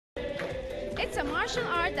It's a martial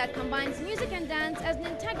art that combines music and dance as an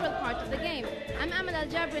integral part of the game. I'm Amal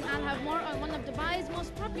Al-Jabri and I'll have more on one of Dubai's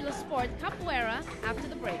most popular sport, Capoeira, after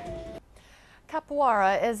the break.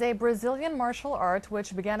 Capoeira is a Brazilian martial art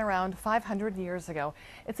which began around 500 years ago.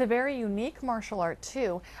 It's a very unique martial art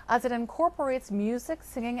too, as it incorporates music,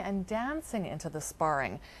 singing and dancing into the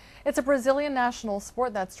sparring. It's a Brazilian national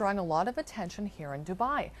sport that's drawing a lot of attention here in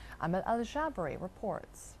Dubai. Amal Al-Jabri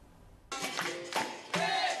reports.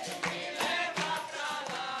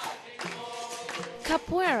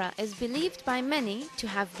 Capoeira is believed by many to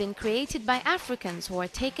have been created by Africans who were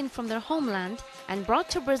taken from their homeland and brought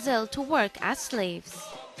to Brazil to work as slaves.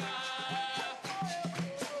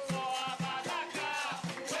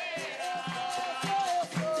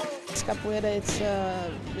 Capoeira,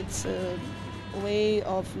 it's a way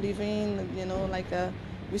of living,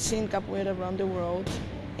 we've seen capoeira around the world,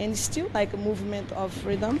 and it's still like a movement of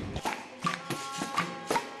freedom.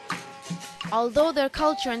 Although their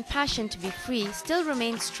culture and passion to be free still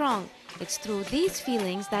remain strong, it's through these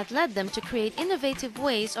feelings that led them to create innovative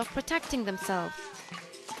ways of protecting themselves.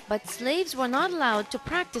 But slaves were not allowed to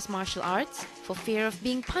practice martial arts for fear of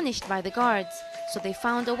being punished by the guards, so they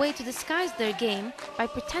found a way to disguise their game by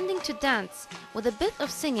pretending to dance, with a bit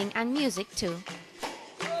of singing and music too.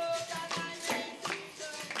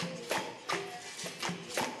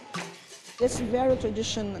 It's very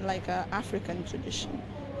tradition, like an African tradition.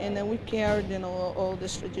 And then we carried, all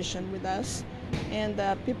this tradition with us. And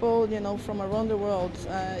people, from around the world,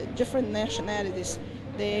 different nationalities,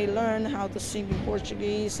 they learn how to sing in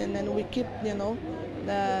Portuguese, and then we keep,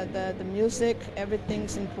 the music,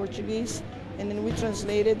 everything's in Portuguese, and then we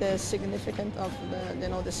translated the significance of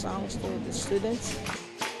the songs to the students.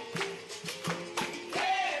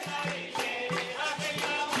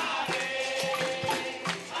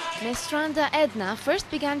 Mestranda Edna first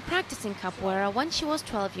began practicing capoeira when she was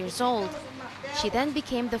 12 years old. She then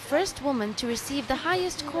became the first woman to receive the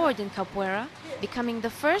highest cord in capoeira, becoming the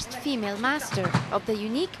first female master of the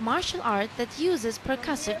unique martial art that uses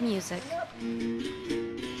percussive music.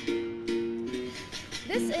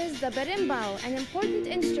 This is the berimbau, an important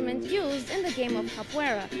instrument used in the game of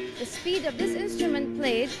capoeira. The speed of this instrument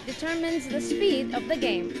played determines the speed of the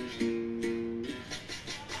game.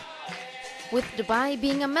 With Dubai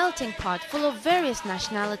being a melting pot full of various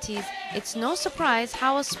nationalities, it's no surprise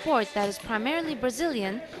how a sport that is primarily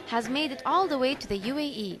Brazilian has made it all the way to the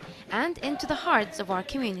UAE and into the hearts of our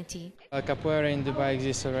community. Capoeira in Dubai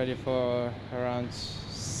exists already for around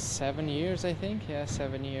 7 years, I think. Yeah,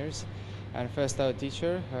 7 years. And first our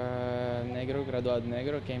teacher, graduado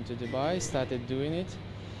negro, came to Dubai, started doing it.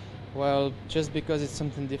 Well, just because it's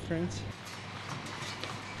something different.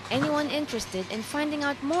 Anyone interested in finding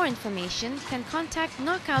out more information can contact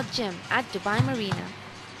Knockout Gym at Dubai Marina.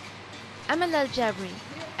 Amal Al-Jabri,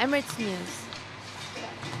 Emirates News.